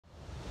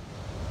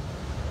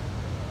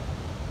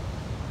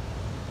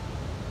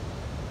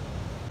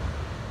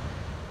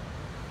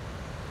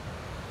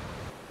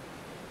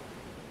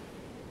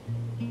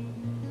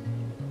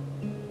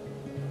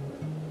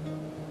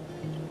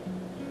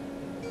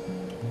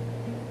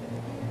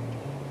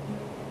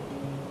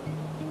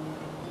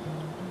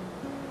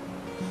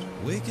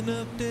Waking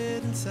up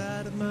dead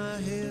inside of my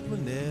head will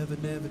never,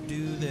 never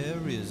do.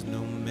 There is no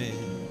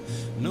man,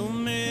 no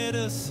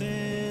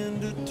medicine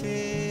to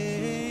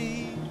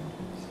take.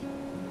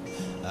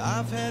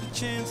 I've had a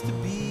chance to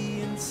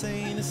be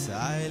insane,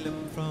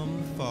 asylum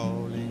from the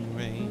falling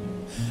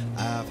rain.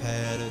 I've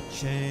had a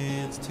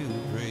chance to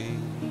break.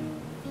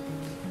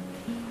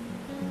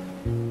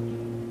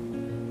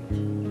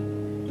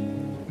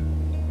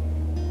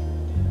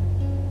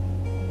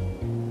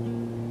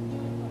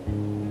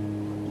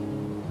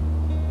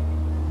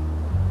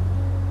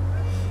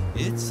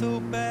 It's so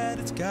bad,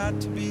 it's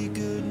got to be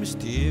good.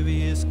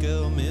 Mysterious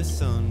girl,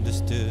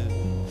 misunderstood,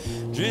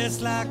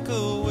 dressed like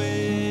a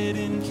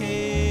wedding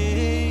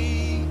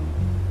cake.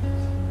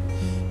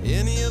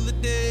 Any other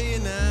day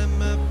and I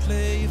might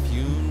play a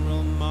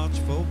funeral march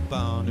for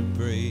Barney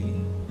Bray.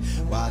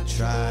 Why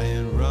try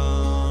and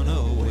run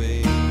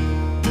away?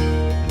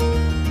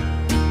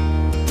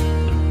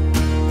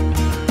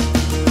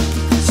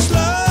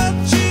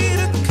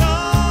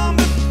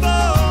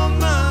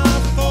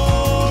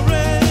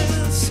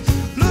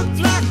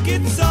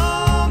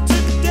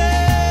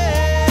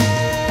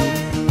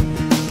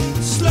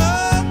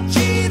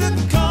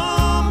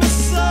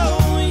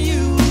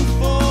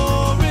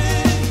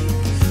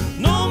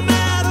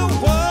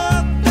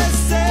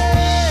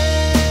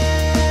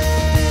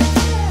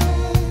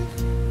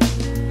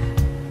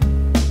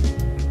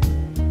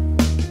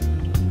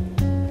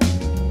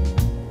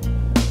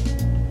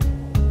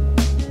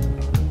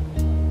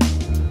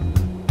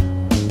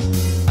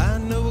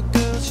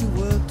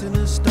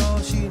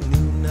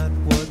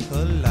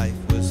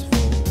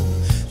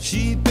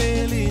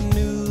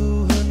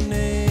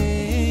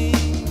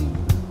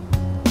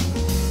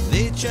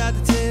 Tried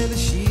to tell her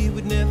she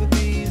would never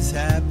be as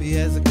happy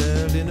as a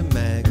girl in a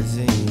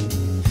magazine.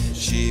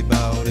 She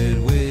bought it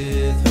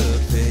with her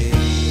pay.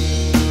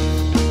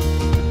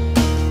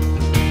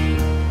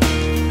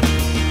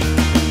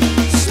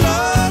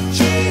 Slug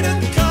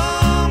trader,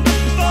 come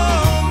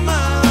before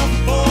my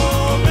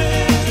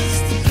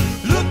forest.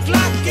 Look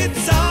like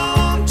it's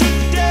on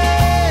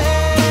today.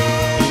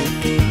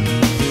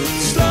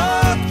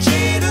 Slug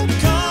trader,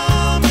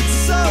 come,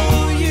 it's so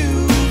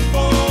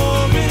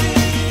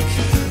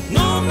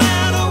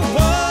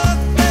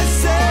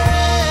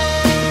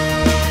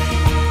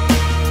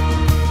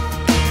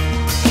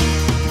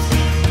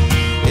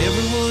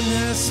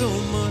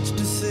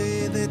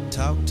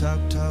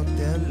talk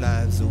their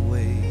lives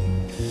away.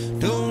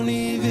 Don't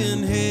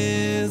even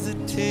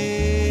hesitate.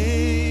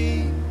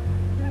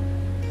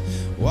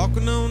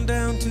 Walking on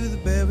down to the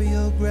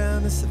burial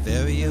ground. It's a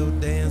very old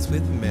dance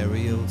with a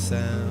merry old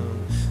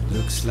sound.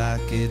 Looks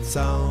like it's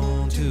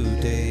on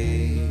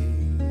today.